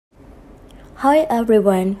Hi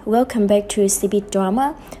everyone, welcome back to Cbiz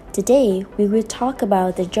Drama. Today we will talk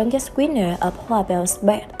about the youngest winner of Huabiao's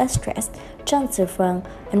Best Actress, Zhang Zifeng,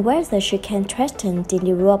 and whether she can threaten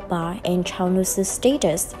Dilireba and Chao's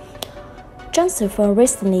status. Zhang Zifeng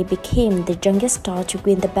recently became the youngest star to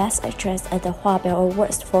win the Best Actress at the Huabiao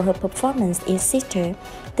Awards for her performance in Sister.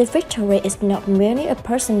 The victory is not merely a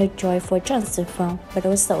personal joy for Zhang Zifeng, but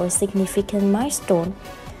also a significant milestone.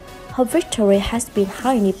 Her victory has been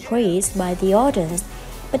highly praised by the audience,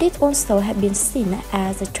 but it also has been seen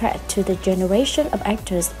as a threat to the generation of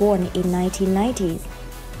actors born in 1990s.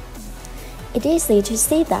 It is easy to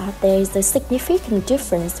see that there is a significant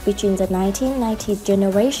difference between the 1990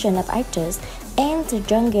 generation of actors and the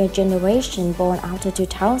younger generation born after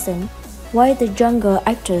 2000. While the younger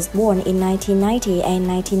actors born in 1990 and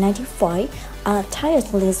 1995 are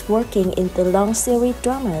tirelessly working in the long series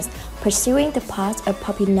dramas, pursuing the path of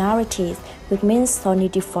popularity, which means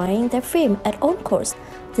solidifying their fame at all costs.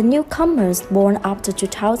 The newcomers born after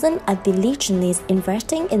 2000 are diligently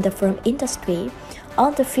investing in the film industry.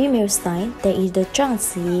 On the female side, there is the Zhang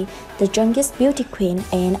Zi, the youngest beauty queen,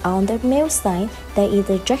 and on the male side, there is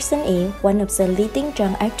the Jackson E, one of the leading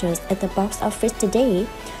young actors at the box office today.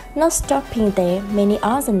 Not stopping there, many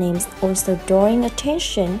other names also drawing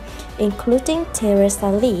attention, including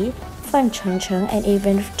Teresa Li, Fan Chengcheng, and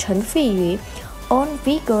even Chen Feiyu, all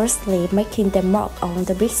vigorously making their mark on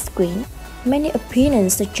the big screen. Many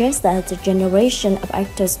opinions suggest that the generation of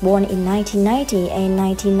actors born in 1990 and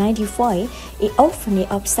 1995 is often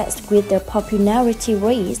obsessed with their popularity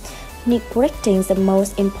race, neglecting the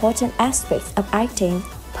most important aspects of acting,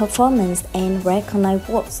 performance, and recognized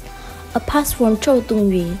works. Apart from Zhao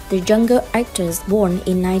Dongyu, the younger actors born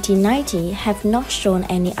in 1990 have not shown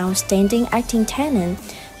any outstanding acting talent,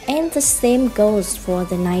 and the same goes for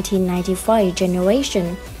the 1995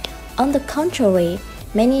 generation. On the contrary,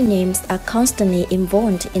 many names are constantly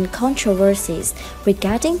involved in controversies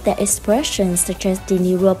regarding their expressions, such as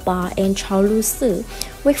Dilireba and Zhao,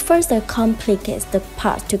 which further complicates the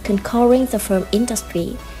path to conquering the film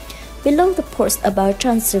industry. Below the post about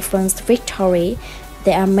Zhang Zifeng's victory,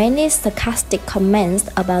 there are many sarcastic comments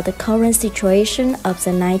about the current situation of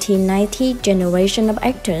the 1990 generation of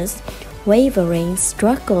actors, wavering,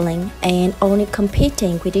 struggling, and only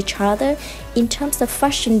competing with each other in terms of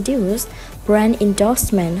fashion deals, brand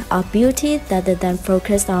endorsement, or beauty rather than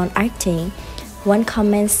focus on acting. One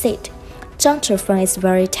comment said, Zhang Zifeng is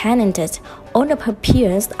very talented, all of her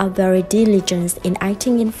peers are very diligent in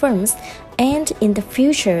acting in films, and in the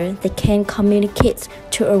future they can communicate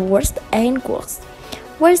to a worst angles.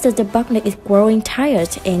 Whereas the public is growing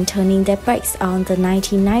tired and turning their backs on the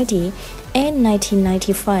 1990 and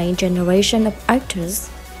 1995 generation of actors.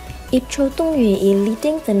 If Zhao Dongyu is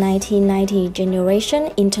leading the 1990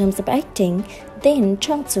 generation in terms of acting, then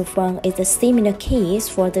Zhang Zifeng is a similar case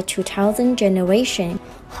for the 2000 generation.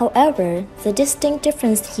 However, the distinct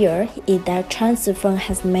difference here is that Zhang Zifeng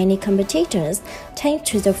has many competitors, thanks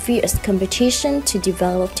to the fierce competition to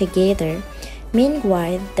develop together.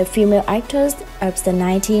 Meanwhile, the female actors of the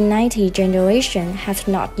 1990 generation have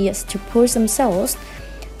not yet to prove themselves.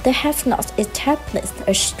 They have not established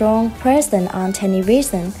a strong presence on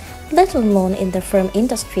television, let alone in the film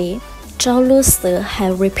industry. Zhao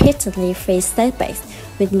have repeatedly faced setbacks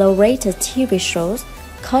with low-rated TV shows,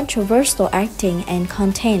 controversial acting and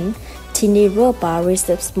content. Dilireba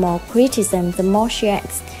receives more criticism than more she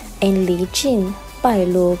acts, and Li Jin, Bai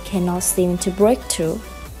Lu cannot seem to break through.